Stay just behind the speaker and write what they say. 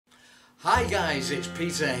Hi guys, it's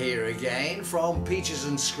Peter here again from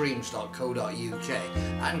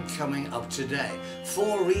peachesandscreams.co.uk, and coming up today,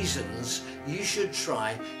 4 reasons you should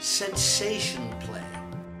try sensation play.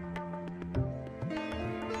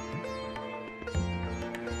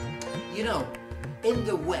 You know, in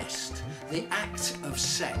the West, the act of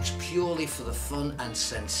sex purely for the fun and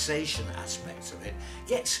sensation aspect of it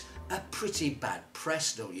gets a pretty bad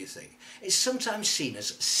press, don't you think? It's sometimes seen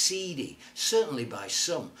as seedy, certainly by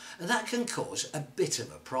some, and that can cause a bit of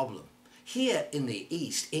a problem. Here in the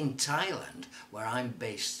East, in Thailand, where I'm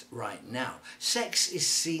based right now, sex is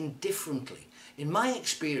seen differently. In my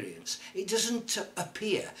experience, it doesn't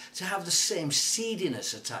appear to have the same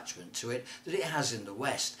seediness attachment to it that it has in the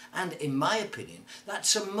West, and in my opinion,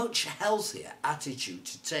 that's a much healthier attitude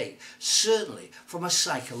to take, certainly from a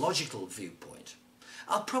psychological viewpoint.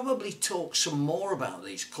 I'll probably talk some more about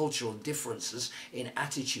these cultural differences in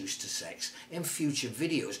attitudes to sex in future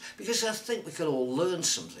videos because I think we could all learn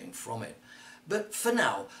something from it. But for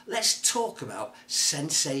now, let's talk about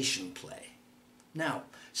sensation play. Now,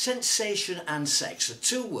 sensation and sex are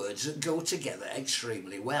 2 words that go together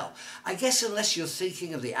extremely well. I guess unless you're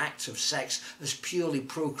thinking of the act of sex as purely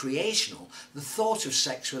procreational, the thought of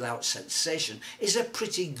sex without sensation is a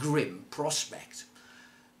pretty grim prospect.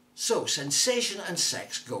 So sensation and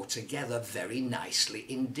sex go together very nicely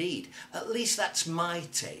indeed. At least that's my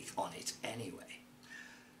take on it anyway.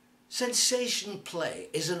 Sensation play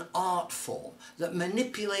is an art form that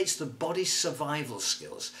manipulates the body's survival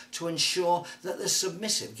skills to ensure that the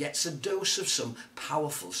submissive gets a dose of some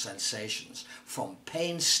powerful sensations, from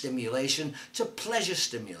pain stimulation to pleasure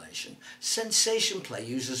stimulation. Sensation play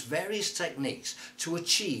uses various techniques to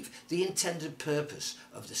achieve the intended purpose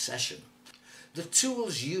of the session. The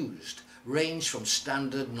tools used range from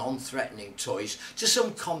standard non-threatening toys to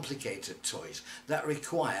some complicated toys that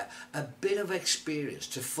require a bit of experience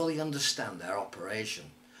to fully understand their operation.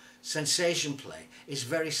 Sensation play is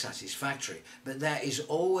very satisfactory, but there is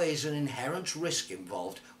always an inherent risk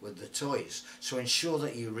involved with the toys, so ensure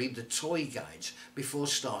that you read the toy guides before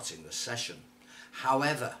starting the session.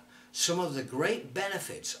 However, some of the great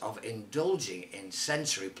benefits of indulging in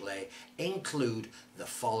sensory play include the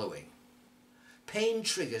following. Pain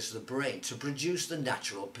triggers the brain to produce the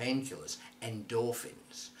natural painkillers,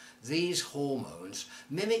 endorphins. These hormones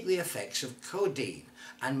mimic the effects of codeine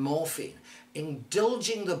and morphine,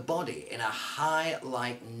 indulging the body in a high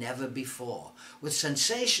like never before. With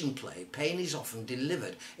sensation play, pain is often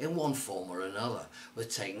delivered in one form or another. With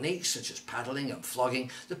techniques such as paddling and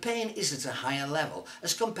flogging, the pain is at a higher level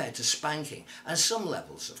as compared to spanking and some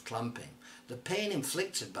levels of clamping. The pain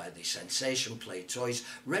inflicted by the sensation play toys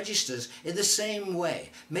registers in the same way,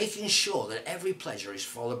 making sure that every pleasure is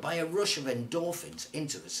followed by a rush of endorphins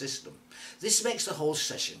into the system. This makes the whole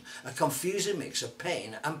session a confusing mix of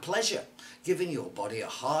pain and pleasure, giving your body a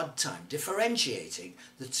hard time differentiating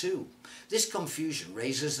the two. This confusion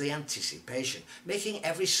raises the anticipation, making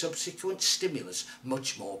every subsequent stimulus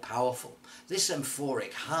much more powerful. This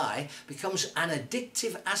euphoric high becomes an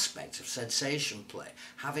addictive aspect of sensation play,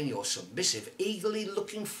 having your submissive eagerly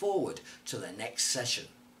looking forward to the next session.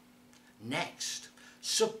 Next,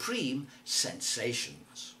 supreme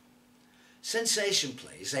sensations. Sensation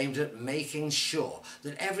play is aimed at making sure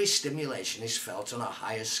that every stimulation is felt on a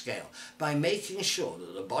higher scale by making sure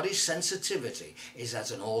that the body's sensitivity is at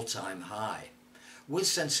an all-time high. With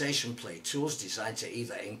sensation play tools designed to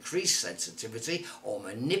either increase sensitivity or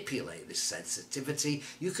manipulate this sensitivity,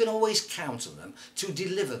 you can always count on them to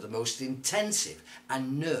deliver the most intensive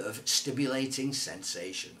and nerve-stimulating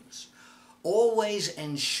sensations. Always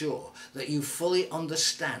ensure that you fully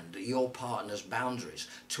understand your partner's boundaries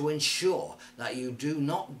to ensure that you do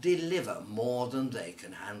not deliver more than they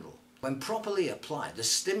can handle. When properly applied, the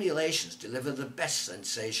stimulations deliver the best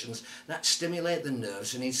sensations that stimulate the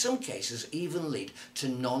nerves and in some cases even lead to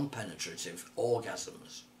non-penetrative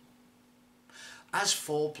orgasms. As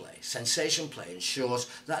foreplay, sensation play ensures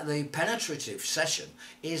that the penetrative session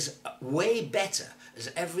is way better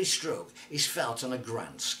as every stroke is felt on a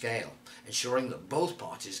grand scale, ensuring that both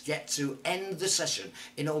parties get to end the session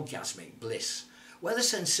in orgasmic bliss. Whether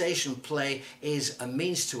sensation play is a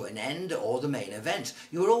means to an end or the main event,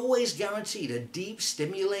 you are always guaranteed a deep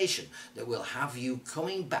stimulation that will have you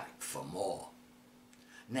coming back for more.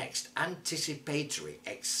 Next, anticipatory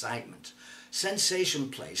excitement. Sensation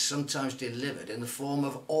play is sometimes delivered in the form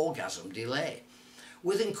of orgasm delay.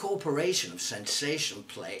 With incorporation of sensation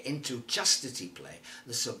play into chastity play,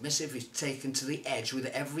 the submissive is taken to the edge with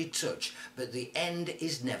every touch, but the end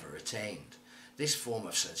is never attained. This form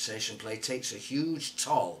of sensation play takes a huge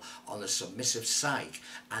toll on the submissive psyche,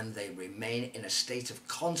 and they remain in a state of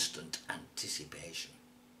constant anticipation.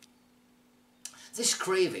 This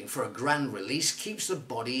craving for a grand release keeps the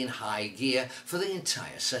body in high gear for the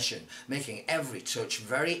entire session, making every touch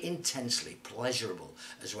very intensely pleasurable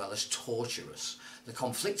as well as torturous. The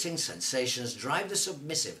conflicting sensations drive the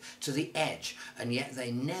submissive to the edge, and yet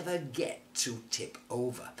they never get to tip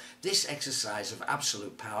over. This exercise of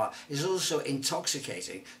absolute power is also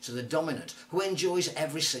intoxicating to the dominant, who enjoys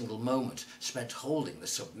every single moment spent holding the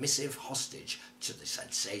submissive hostage to the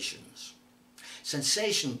sensations.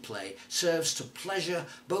 Sensation play serves to pleasure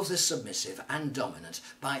both the submissive and dominant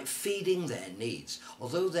by feeding their needs,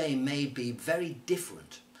 although they may be very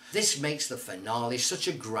different. This makes the finale such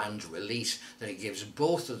a grand release that it gives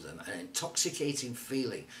both of them an intoxicating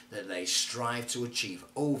feeling that they strive to achieve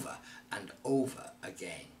over and over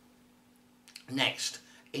again. Next,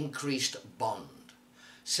 increased bond.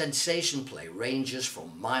 Sensation play ranges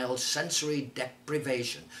from mild sensory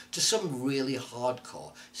deprivation to some really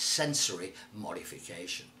hardcore sensory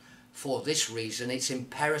modification. For this reason, it's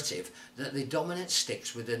imperative that the dominant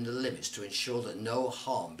sticks within the limits to ensure that no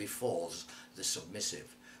harm befalls the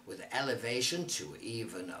submissive. With elevation to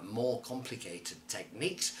even more complicated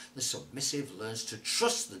techniques, the submissive learns to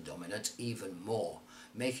trust the dominant even more,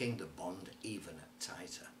 making the bond even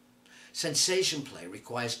tighter. Sensation play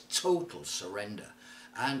requires total surrender,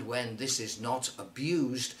 and when this is not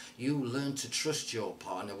abused, you learn to trust your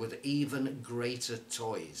partner with even greater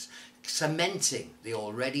toys, cementing the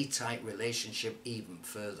already tight relationship even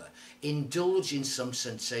further. Indulge in some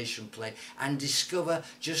sensation play and discover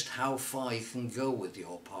just how far you can go with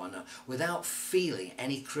your partner without feeling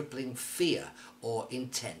any crippling fear or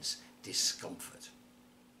intense discomfort.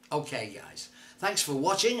 Okay guys, thanks for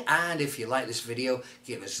watching, and if you like this video,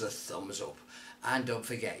 give us a thumbs up. And don't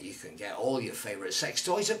forget, you can get all your favourite sex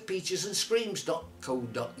toys at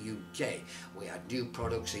peachesandskreams.co.uk. We add new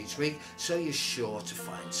products each week, so you're sure to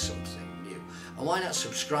find something new. And why not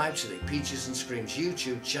subscribe to the Peaches and Skreams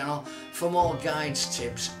YouTube channel for more guides,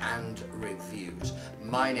 tips and reviews.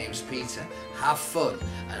 My name's Peter. Have fun,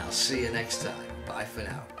 and I'll see you next time. Bye for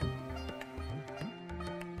now.